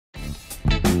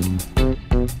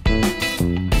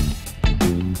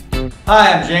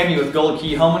Hi, I'm Jamie with Gold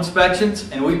Key Home Inspections,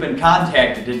 and we've been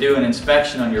contacted to do an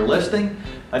inspection on your listing.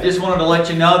 I just wanted to let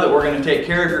you know that we're going to take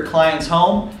care of your client's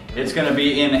home. It's going to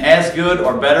be in as good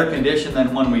or better condition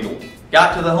than when we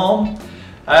got to the home.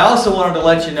 I also wanted to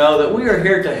let you know that we are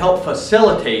here to help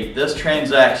facilitate this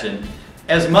transaction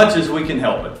as much as we can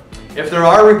help it. If there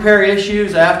are repair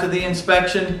issues after the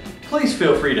inspection, please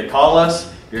feel free to call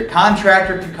us. Your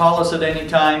contractor can call us at any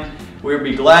time. We'll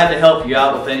be glad to help you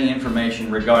out with any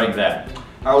information regarding that.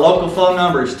 Our local phone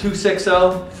number is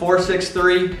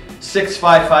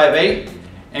 260-463-6558,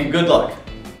 and good luck.